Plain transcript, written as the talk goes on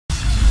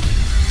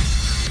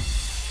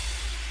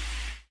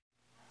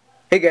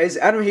Hey guys,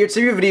 Adam here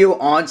to your video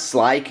on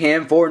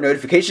SlyCam for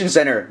Notification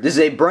Center. This is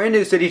a brand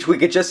new city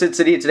tweak. It just hit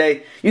City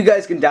today. You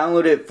guys can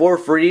download it for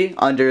free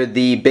under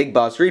the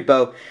BigBoss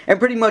repo. And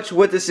pretty much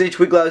what the city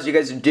tweak allows you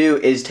guys to do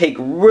is take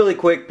really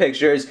quick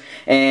pictures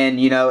in,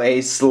 a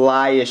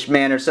sly-ish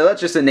manner. So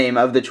that's just the name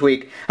of the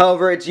tweak.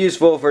 However, it's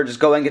useful for just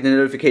going into the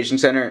Notification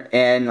Center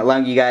and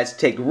allowing you guys to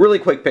take really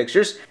quick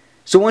pictures.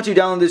 So once you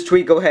download this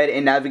tweak, go ahead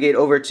and navigate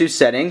over to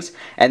settings,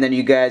 and then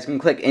you guys can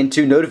click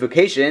into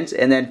notifications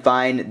and then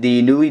find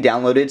the newly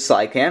downloaded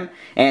SlyCam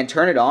and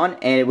turn it on,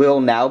 and it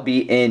will now be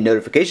in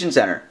Notification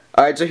Center.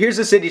 Alright, so here's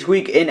the city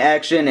tweak in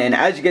action, and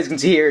as you guys can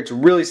see here, it's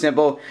really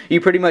simple. You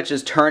pretty much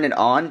just turn it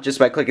on just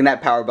by clicking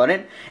that power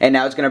button, and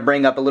now it's going to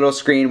bring up a little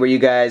screen where you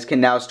guys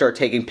can now start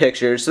taking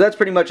pictures. So that's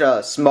pretty much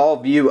a small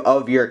view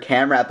of your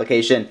camera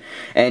application,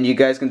 and you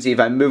guys can see if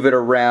I move it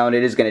around,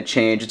 it is going to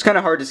change. It's kind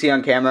of hard to see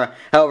on camera,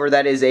 however,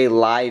 that is a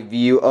live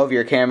view of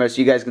your camera, so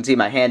you guys can see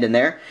my hand in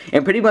there.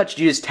 And pretty much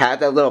you just tap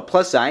that little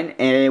plus sign,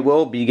 and it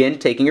will begin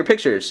taking your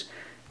pictures.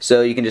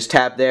 So you can just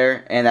tap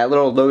there, and that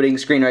little loading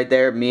screen right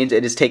there means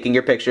it is taking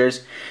your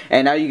pictures.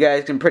 And now you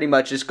guys can pretty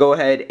much just go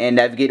ahead and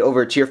navigate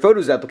over to your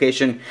Photos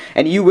application,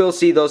 and you will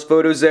see those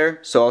photos there.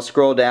 So I'll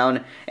scroll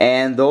down,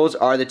 and those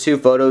are the two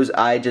photos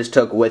I just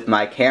took with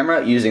my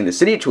camera using the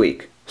city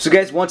tweak. So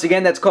guys, once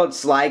again, that's called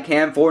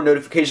SlyCam for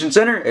Notification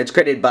Center. It's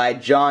created by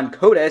John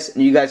Codes,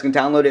 and you guys can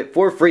download it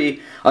for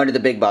free under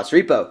the BigBoss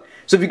repo.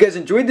 So if you guys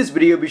enjoyed this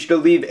video, be sure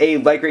to leave a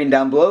like rating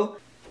down below.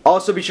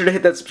 Also, be sure to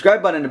hit that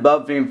subscribe button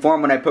above to be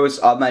informed when I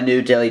post all my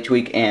new daily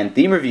tweak and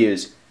theme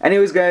reviews.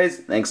 Anyways guys,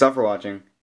 thanks all for watching.